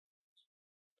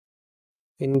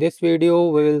In this video,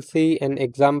 we will see an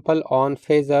example on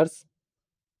phasors.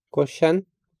 Question: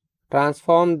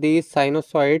 transform these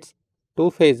sinusoids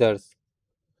to phasors.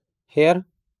 Here,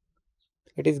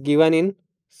 it is given in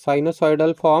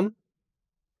sinusoidal form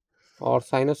or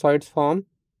sinusoids form,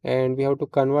 and we have to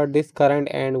convert this current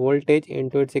and voltage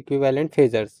into its equivalent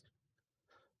phasors.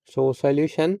 So,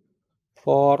 solution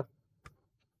for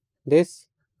this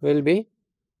will be,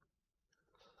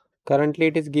 currently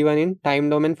it is given in time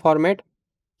domain format.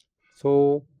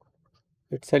 So,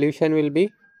 its solution will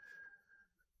be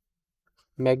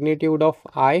magnitude of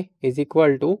I is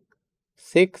equal to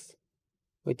 6,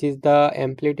 which is the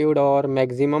amplitude or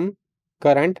maximum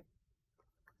current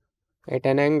at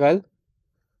an angle.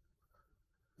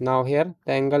 Now here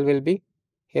the angle will be,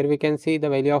 here we can see the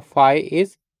value of phi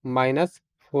is minus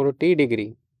 40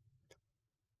 degree.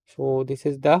 So this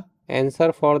is the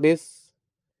answer for this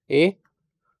A.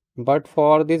 But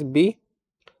for this B,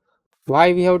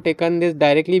 why we have taken this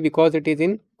directly? Because it is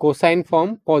in cosine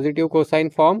form, positive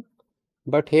cosine form.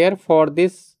 But here for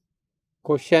this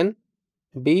question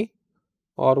B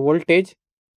or voltage,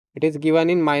 it is given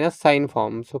in minus sine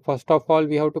form. So first of all,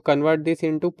 we have to convert this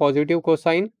into positive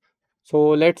cosine. So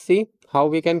let's see how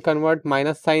we can convert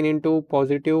minus sine into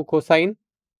positive cosine.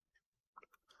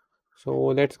 So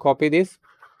let's copy this.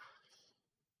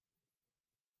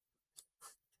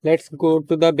 Let's go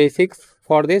to the basics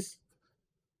for this.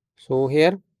 So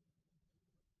here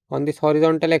on this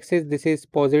horizontal axis, this is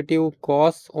positive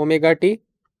cos omega t.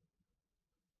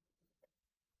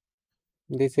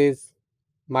 This is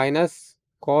minus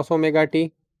cos omega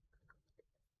t.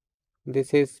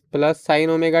 This is plus sine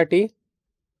omega t.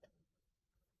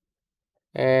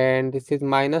 And this is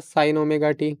minus sine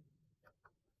omega t.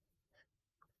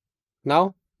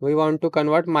 Now we want to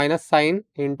convert minus sine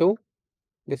into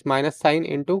this minus sine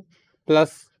into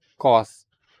plus cos.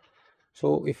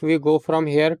 So if we go from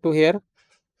here to here,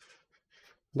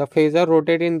 the phasor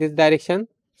rotate in this direction.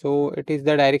 So it is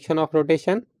the direction of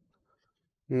rotation.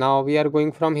 Now we are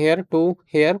going from here to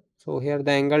here. So here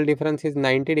the angle difference is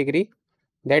 90 degree.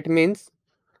 That means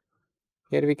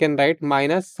here we can write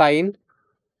minus sine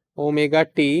omega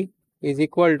t is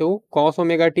equal to cos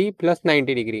omega t plus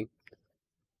 90 degree.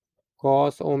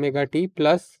 Cos omega t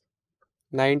plus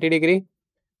 90 degree.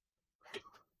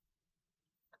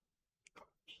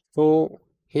 So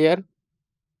here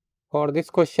for this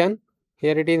question,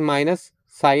 here it is minus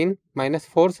sine, minus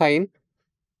 4 sine.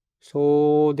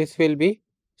 So this will be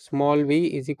small v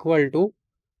is equal to,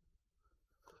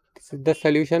 this is the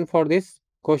solution for this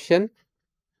question.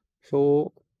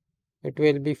 So it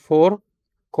will be 4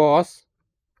 cos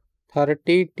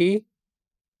 30t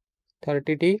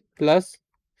plus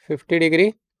 50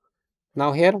 degree.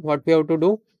 Now here what we have to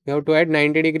do? We have to add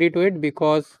 90 degree to it,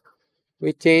 because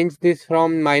we change this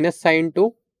from minus sine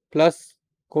to plus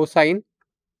cosine.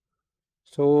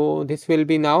 So this will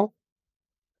be now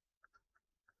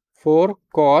 4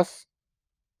 cos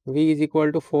v is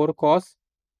equal to 4 cos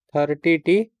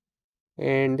 30t,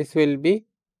 and this will be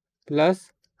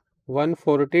plus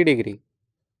 140 degree.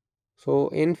 So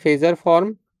in phasor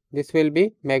form, this will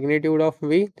be magnitude of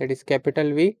v, that is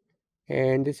capital V,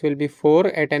 and this will be 4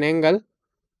 at an angle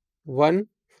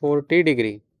 140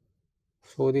 degree.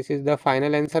 So this is the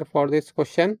final answer for this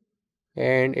question,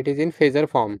 and it is in phasor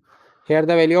form. Here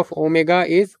the value of omega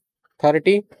is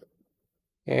 30,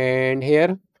 and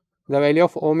here the value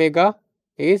of omega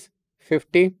is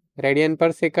 50 radian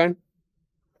per second.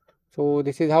 So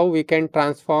this is how we can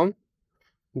transform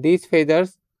these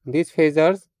phasors.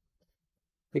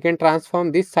 We can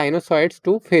transform these sinusoids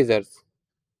to phasors.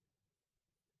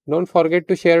 Don't forget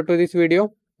to share to this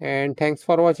video, and thanks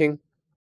for watching.